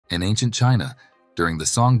In ancient China, during the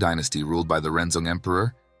Song dynasty ruled by the Renzong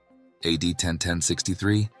Emperor, AD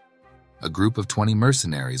 1063, a group of 20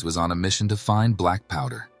 mercenaries was on a mission to find black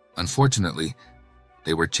powder. Unfortunately,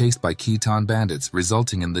 they were chased by Khitan bandits,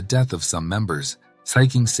 resulting in the death of some members.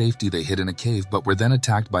 Seeking safety, they hid in a cave but were then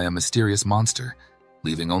attacked by a mysterious monster,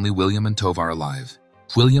 leaving only William and Tovar alive.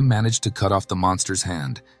 William managed to cut off the monster's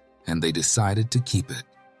hand, and they decided to keep it.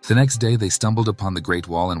 The next day, they stumbled upon the Great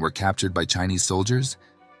Wall and were captured by Chinese soldiers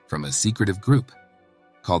from a secretive group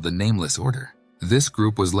called the Nameless Order. This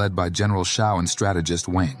group was led by General Shao and strategist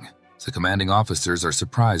Wang. The commanding officers are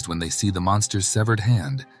surprised when they see the monster's severed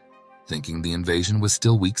hand, thinking the invasion was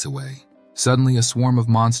still weeks away. Suddenly, a swarm of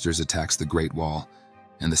monsters attacks the Great Wall,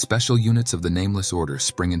 and the special units of the Nameless Order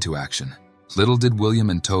spring into action. Little did William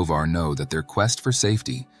and Tovar know that their quest for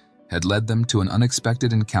safety had led them to an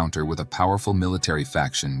unexpected encounter with a powerful military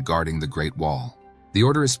faction guarding the Great Wall. The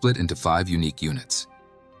order is split into 5 unique units: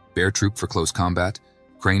 Bear Troop for close combat,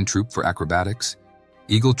 Crane Troop for acrobatics,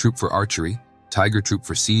 Eagle Troop for archery, Tiger Troop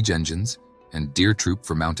for siege engines, and Deer Troop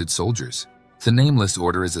for mounted soldiers. The Nameless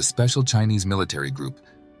Order is a special Chinese military group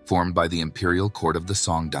formed by the Imperial Court of the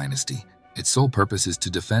Song dynasty. Its sole purpose is to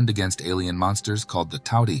defend against alien monsters called the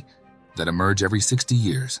Taoti that emerge every 60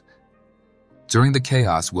 years. During the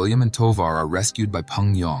chaos, William and Tovar are rescued by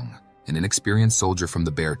Peng Yong, an inexperienced soldier from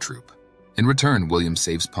the Bear Troop. In return, William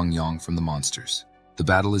saves Peng Yong from the monsters. The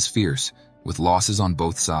battle is fierce, with losses on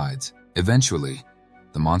both sides. Eventually,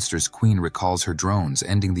 the monster's queen recalls her drones,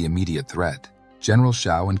 ending the immediate threat. General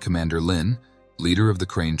Shao and Commander Lin, leader of the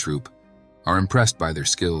Crane Troop, are impressed by their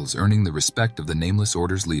skills, earning the respect of the Nameless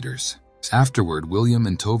Order's leaders. Afterward, William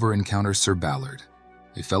and Tovar encounter Sir Ballard,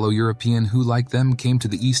 a fellow European who, like them, came to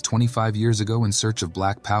the East 25 years ago in search of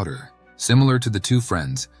black powder. Similar to the two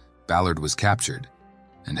friends, Ballard was captured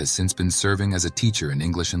and has since been serving as a teacher in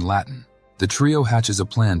English and Latin. The trio hatches a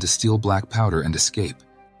plan to steal black powder and escape,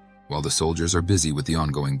 while the soldiers are busy with the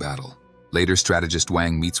ongoing battle. Later, strategist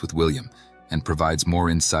Wang meets with William and provides more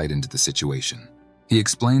insight into the situation. He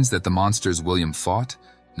explains that the monsters William fought,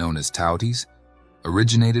 known as Taotis,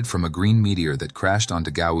 originated from a green meteor that crashed onto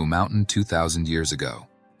Gawu Mountain 2,000 years ago.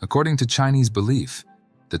 According to Chinese belief,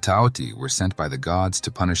 the Taoti were sent by the gods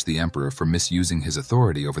to punish the emperor for misusing his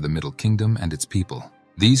authority over the Middle Kingdom and its people.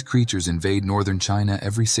 These creatures invade northern China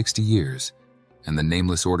every 60 years, and the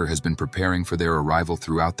Nameless Order has been preparing for their arrival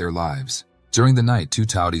throughout their lives. During the night, 2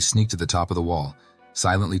 Taotis sneak to the top of the wall,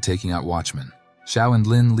 silently taking out watchmen. Shao and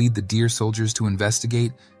Lin lead the Deer soldiers to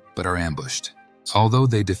investigate, but are ambushed. Although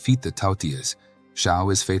they defeat the Taotias, Shao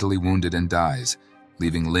is fatally wounded and dies,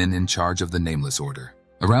 leaving Lin in charge of the Nameless Order.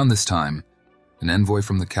 Around this time, an envoy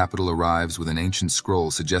from the capital arrives with an ancient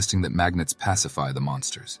scroll suggesting that magnets pacify the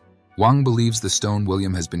monsters. Wang believes the stone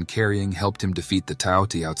William has been carrying helped him defeat the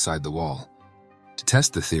Taoti outside the wall. To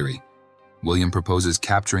test the theory, William proposes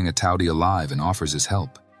capturing a Taoti alive and offers his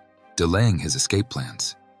help, delaying his escape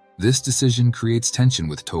plans. This decision creates tension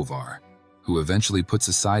with Tovar, who eventually puts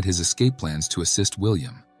aside his escape plans to assist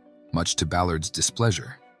William, much to Ballard's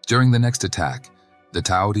displeasure. During the next attack, the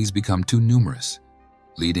Taotis become too numerous,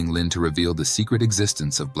 leading Lin to reveal the secret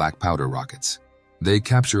existence of black powder rockets. They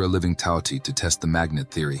capture a living Taoti to test the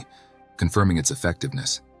magnet theory, confirming its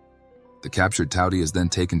effectiveness. The captured Taoti is then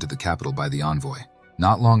taken to the capital by the envoy.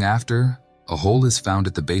 Not long after, a hole is found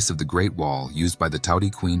at the base of the Great Wall used by the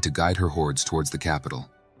Taoti Queen to guide her hordes towards the capital.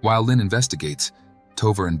 While Lin investigates,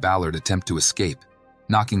 Tovar and Ballard attempt to escape,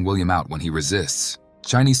 knocking William out when he resists.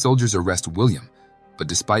 Chinese soldiers arrest William, but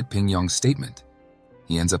despite Peng Yong's statement,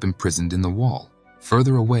 he ends up imprisoned in the wall.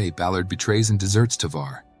 Further away, Ballard betrays and deserts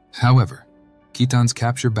Tovar. However, Khitans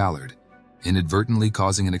capture Ballard, inadvertently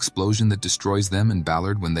causing an explosion that destroys them and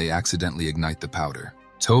Ballard when they accidentally ignite the powder.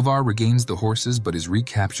 Tovar regains the horses but is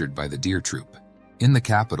recaptured by the Deer Troop. In the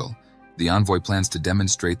capital, the envoy plans to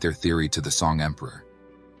demonstrate their theory to the Song Emperor.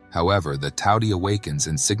 However, the Taoti awakens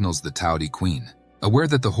and signals the Taoti Queen. Aware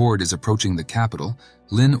that the horde is approaching the capital,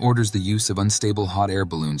 Lin orders the use of unstable hot air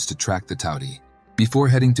balloons to track the Taoti. Before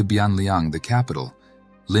heading to Bianliang, the capital,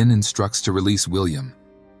 Lin instructs to release William,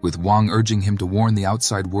 with Wang urging him to warn the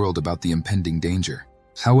outside world about the impending danger.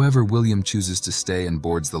 However, William chooses to stay and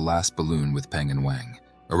boards the last balloon with Peng and Wang.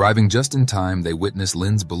 Arriving just in time, they witness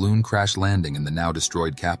Lin's balloon crash landing in the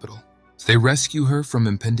now-destroyed capital. They rescue her from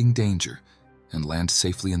impending danger and land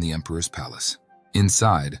safely in the Emperor's palace.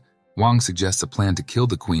 Inside, Wang suggests a plan to kill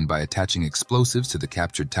the Queen by attaching explosives to the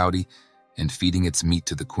captured Taoti and feeding its meat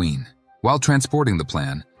to the Queen. While transporting the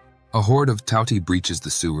plan, a horde of Taoti breaches the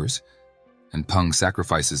sewers, and Peng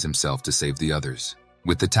sacrifices himself to save the others.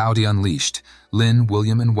 With the Taudi unleashed, Lin,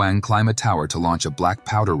 William, and Wang climb a tower to launch a black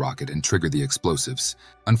powder rocket and trigger the explosives.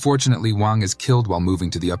 Unfortunately, Wang is killed while moving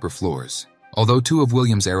to the upper floors. Although 2 of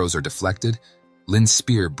William's arrows are deflected, Lin's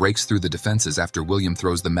spear breaks through the defenses after William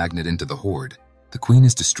throws the magnet into the horde. The queen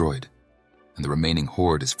is destroyed, and the remaining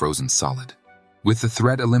horde is frozen solid. With the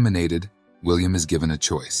threat eliminated, William is given a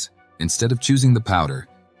choice. Instead of choosing the powder,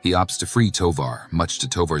 he opts to free Tovar, much to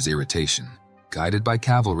Tovar's irritation. Guided by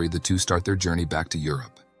cavalry, the 2 start their journey back to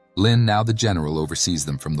Europe. Lin, now the general, oversees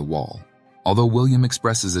them from the wall. Although William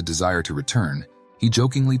expresses a desire to return, he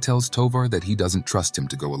jokingly tells Tovar that he doesn't trust him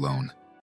to go alone.